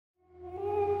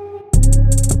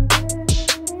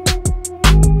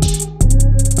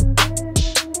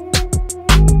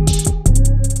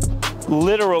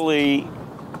literally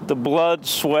the blood,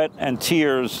 sweat, and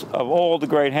tears of all the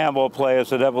great handball players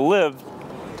that ever lived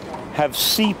have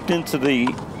seeped into the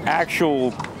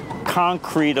actual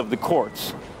concrete of the courts.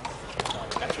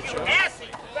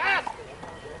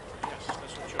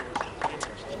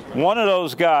 One of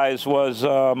those guys was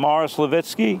Morris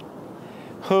Novitsky,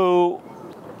 who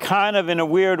kind of in a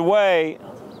weird way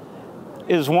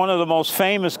is one of the most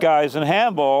famous guys in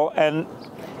handball, and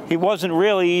he wasn't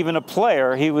really even a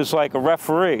player, he was like a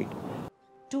referee.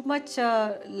 Too much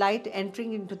light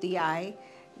entering into the eye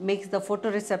makes the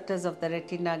photoreceptors of the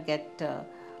retina get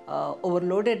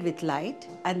overloaded with light,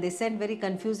 and they send very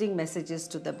confusing messages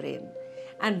to the brain.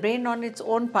 And brain on its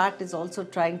own part is also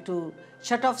trying to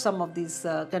shut off some of these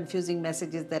confusing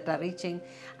messages that are reaching,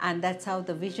 and that's how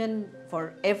the vision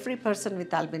for every person with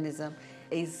albinism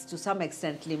is to some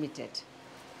extent limited.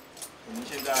 我们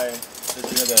现在就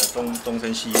是那个东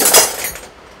升西的，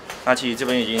那其实这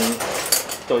边已经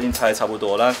拆得差不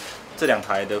多了。这2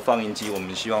台的放映机，我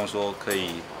们希望说可以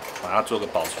把它做个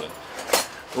保存。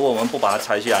如果我们不把它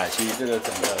拆下来，其实这个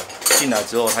整个进来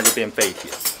之后它就变废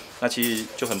铁，那其实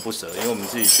就很不舍，因为我们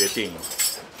自己学电影，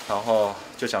然后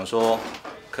就想说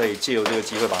可以借由这个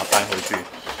机会把它搬回去，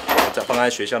再放在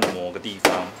学校的某个地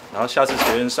方，然后下次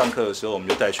学生上课的时候，我们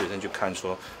就带学生去看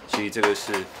说，其实这个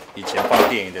是以前放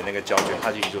电影的那个胶卷，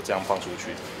它其实就这样放出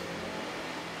去。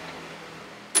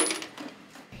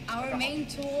Our main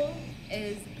tool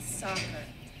is soccer.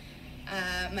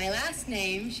 My last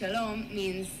name, Shalom,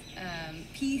 means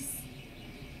peace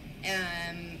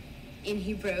in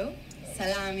Hebrew,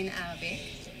 salam in Arabic.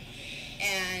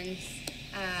 And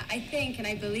I think and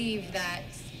I believe that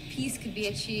peace could be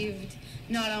achieved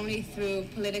not only through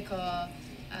political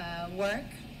work,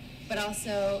 but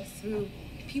also through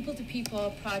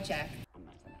people-to-people projects.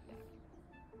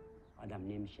 آدم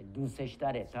نمیشه دوستش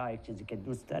داره تا یک چیزی که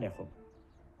دوست داره خب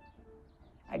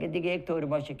اگه دیگه یک طور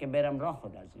باشه که برم راه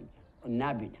خود از اینجا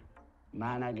نبینم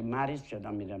من اگه مریض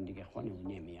شدم میرم دیگه خونه و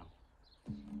نمیام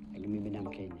اگه میبینم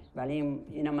که اینه ولی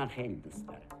اینو من خیلی دوست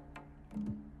دارم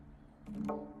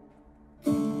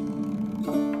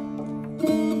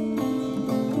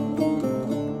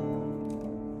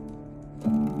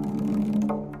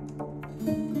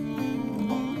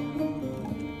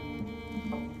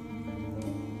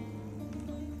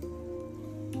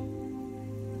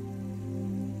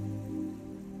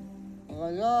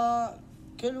غذاء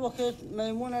كل وقت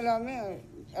ميمونة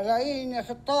لاقيين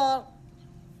خطار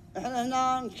احنا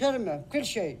هنا نكرمه بكل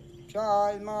شيء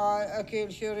شاي ماء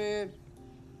اكل شرب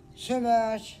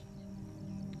سمك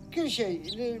كل شيء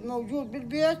اللي موجود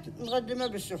بالبيت نقدمه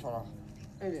بالسفرة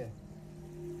إليه.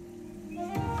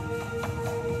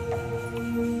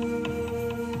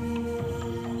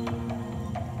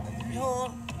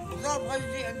 النهار إذا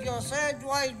بغى عندي صيد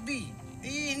وايد بيه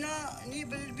يجي هنا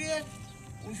نجيب البيت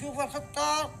ويشوف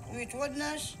الخطار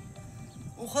ويتونس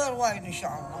وخير وايد إن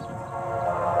شاء الله.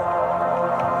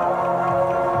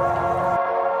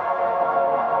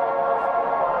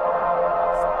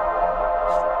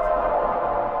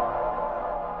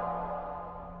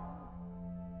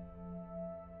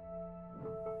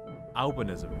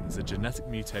 Albinism is a genetic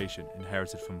mutation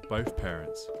inherited from both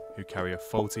parents who carry a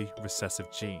faulty recessive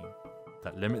gene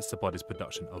that limits the body's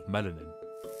production of melanin.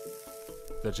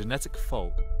 The genetic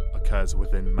fault occurs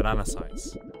within melanocytes,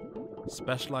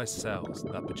 specialized cells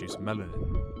that produce melanin,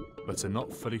 but are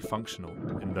not fully functional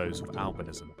in those with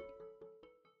albinism.